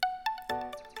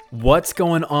What's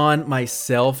going on, my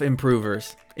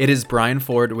self-improvers? It is Brian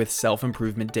Ford with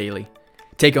Self-Improvement Daily.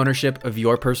 Take ownership of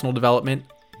your personal development,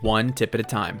 one tip at a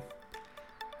time.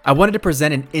 I wanted to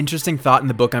present an interesting thought in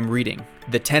the book I'm reading,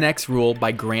 The 10X Rule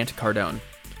by Grant Cardone.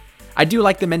 I do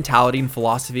like the mentality and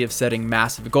philosophy of setting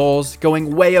massive goals,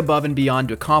 going way above and beyond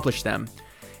to accomplish them.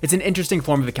 It's an interesting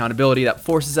form of accountability that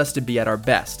forces us to be at our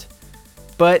best.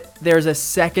 But there's a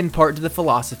second part to the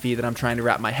philosophy that I'm trying to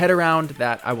wrap my head around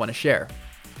that I want to share.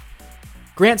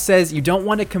 Grant says you don't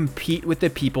want to compete with the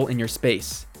people in your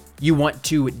space. You want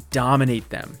to dominate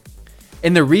them.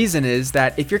 And the reason is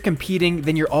that if you're competing,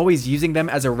 then you're always using them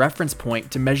as a reference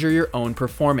point to measure your own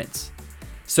performance.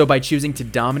 So by choosing to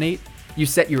dominate, you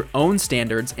set your own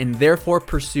standards and therefore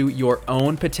pursue your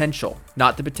own potential,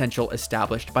 not the potential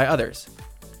established by others.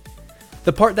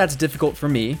 The part that's difficult for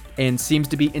me and seems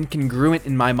to be incongruent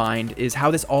in my mind is how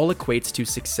this all equates to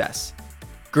success.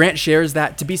 Grant shares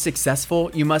that to be successful,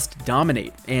 you must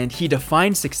dominate, and he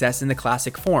defines success in the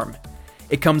classic form.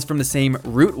 It comes from the same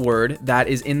root word that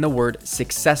is in the word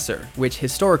successor, which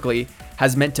historically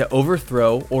has meant to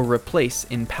overthrow or replace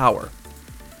in power.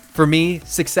 For me,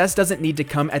 success doesn't need to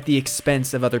come at the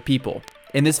expense of other people,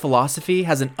 and this philosophy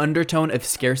has an undertone of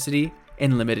scarcity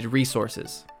and limited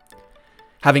resources.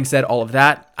 Having said all of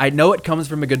that, I know it comes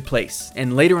from a good place,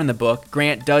 and later in the book,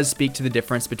 Grant does speak to the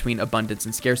difference between abundance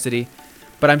and scarcity,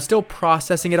 but I'm still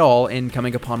processing it all and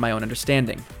coming upon my own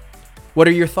understanding. What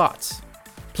are your thoughts?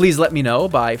 Please let me know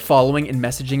by following and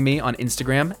messaging me on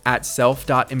Instagram at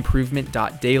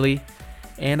self.improvement.daily,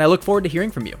 and I look forward to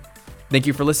hearing from you. Thank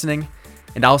you for listening,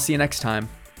 and I'll see you next time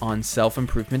on Self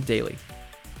Improvement Daily.